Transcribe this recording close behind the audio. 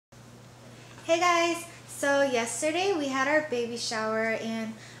Hey guys! So yesterday we had our baby shower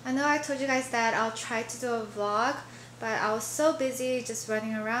and I know I told you guys that I'll try to do a vlog, but I was so busy just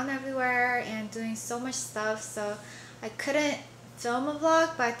running around everywhere and doing so much stuff, so I couldn't film a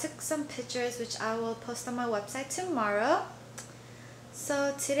vlog, but I took some pictures which I will post on my website tomorrow.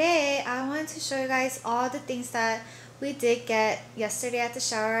 So today I wanted to show you guys all the things that we did get yesterday at the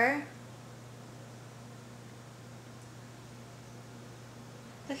shower.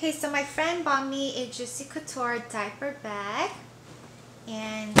 Okay, so my friend bought me a Juicy Couture diaper bag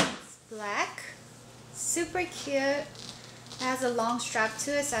and it's black, super cute. It has a long strap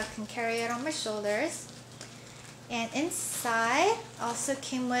to it so I can carry it on my shoulders. And inside also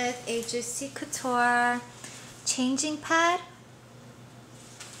came with a Juicy Couture changing pad,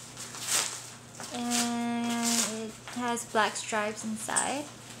 and it has black stripes inside.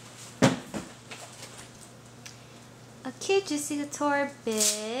 A cute Juicy Couture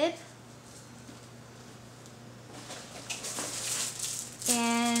bib,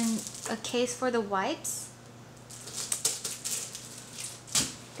 and a case for the wipes.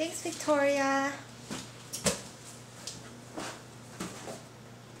 Thanks, Victoria.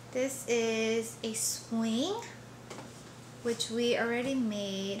 This is a swing, which we already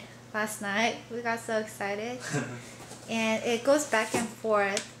made last night. We got so excited. And it goes back and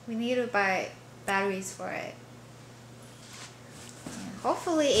forth. We need to buy batteries for it.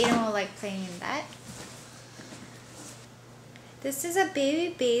 Hopefully Aiden will like playing in that. This is a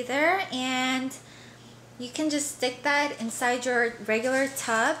baby bather and you can just stick that inside your regular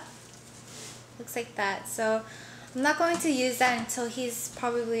tub. Looks like that. So I'm not going to use that until he's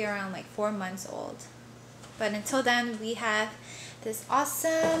probably around like 4 months old. But until then we have this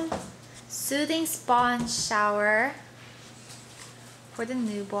awesome soothing sponge shower for the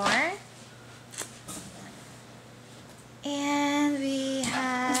newborn. And we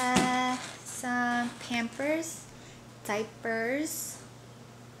have some Pampers, diapers.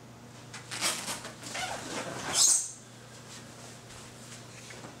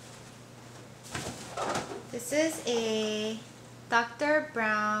 This is a Dr.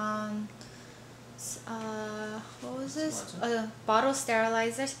 Brown, what was this? Bottle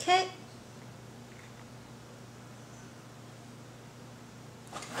sterilizer kit.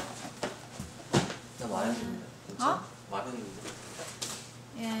 Huh?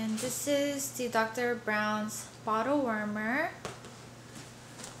 And this is the Dr. Brown's bottle warmer.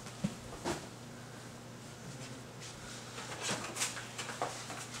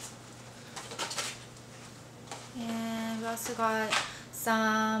 And we also got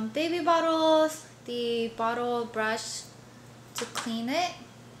some baby bottles, the bottle brush to clean it.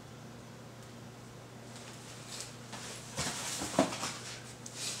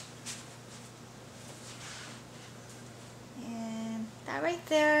 That right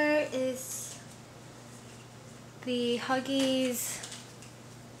there is the Huggies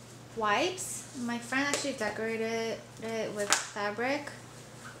wipes. My friend actually decorated it with fabric.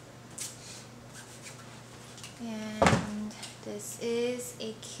 And this is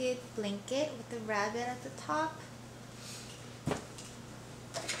a cute blanket with a rabbit at the top.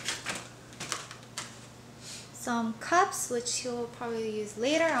 Some cups, which he'll probably use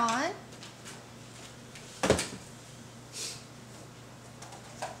later on.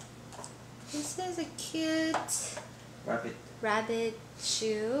 This is a cute rabbit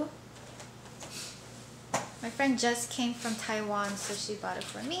shoe. My friend just came from Taiwan, so she bought it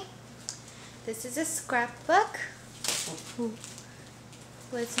for me. This is a scrapbook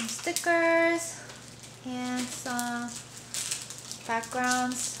with some stickers and some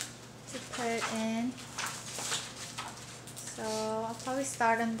backgrounds to put in. So I'll probably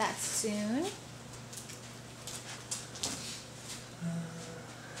start on that soon.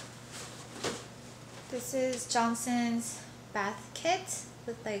 This is Johnson's bath kit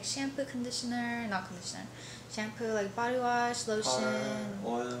with like shampoo, conditioner, not conditioner, shampoo, like body wash, lotion,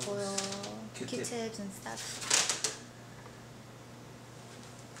 oil, Q-tips and stuff.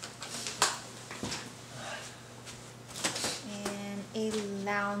 And a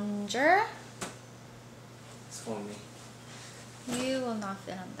lounger. It's for me. You will not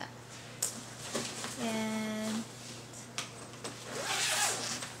fit on that. And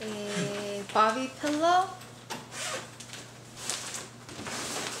a bobby pillow.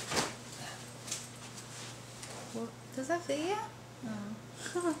 Does that fit you? No.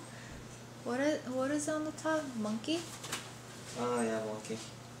 What is on the top? Monkey? Oh yeah, monkey.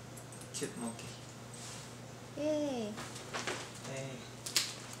 Cute monkey. Yay. Hey.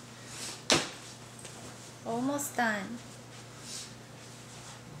 Almost done.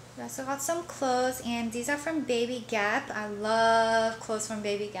 We also got some clothes, and these are from Baby Gap. I love clothes from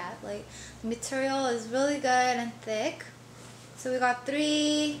Baby Gap. Like, the material is really good and thick. So we got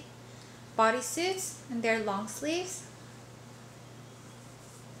 3 bodysuits, and they're long sleeves.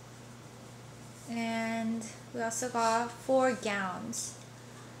 And we also got 4 gowns.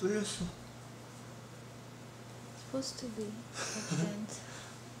 뚫렸어. Supposed to be. And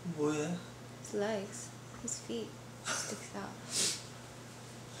뭐야? his legs, his feet sticks out.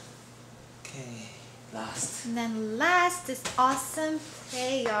 Okay, last. And then last, this awesome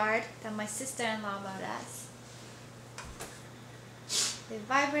play yard that my sister-in-law bought us. It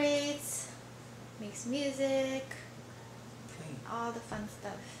vibrates, makes music, Okay. all the fun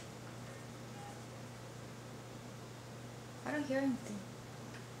stuff. I don't hear anything.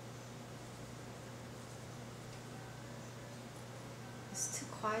 It's too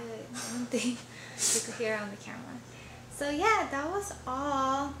quiet. I don't think you could hear on the camera. So yeah, that was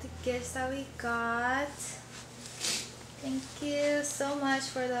all the gifts that we got. Thank you so much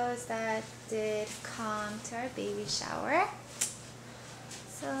for those that did come to our baby shower.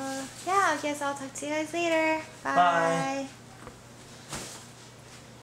 So yeah, I guess I'll talk to you guys later. Bye. Bye.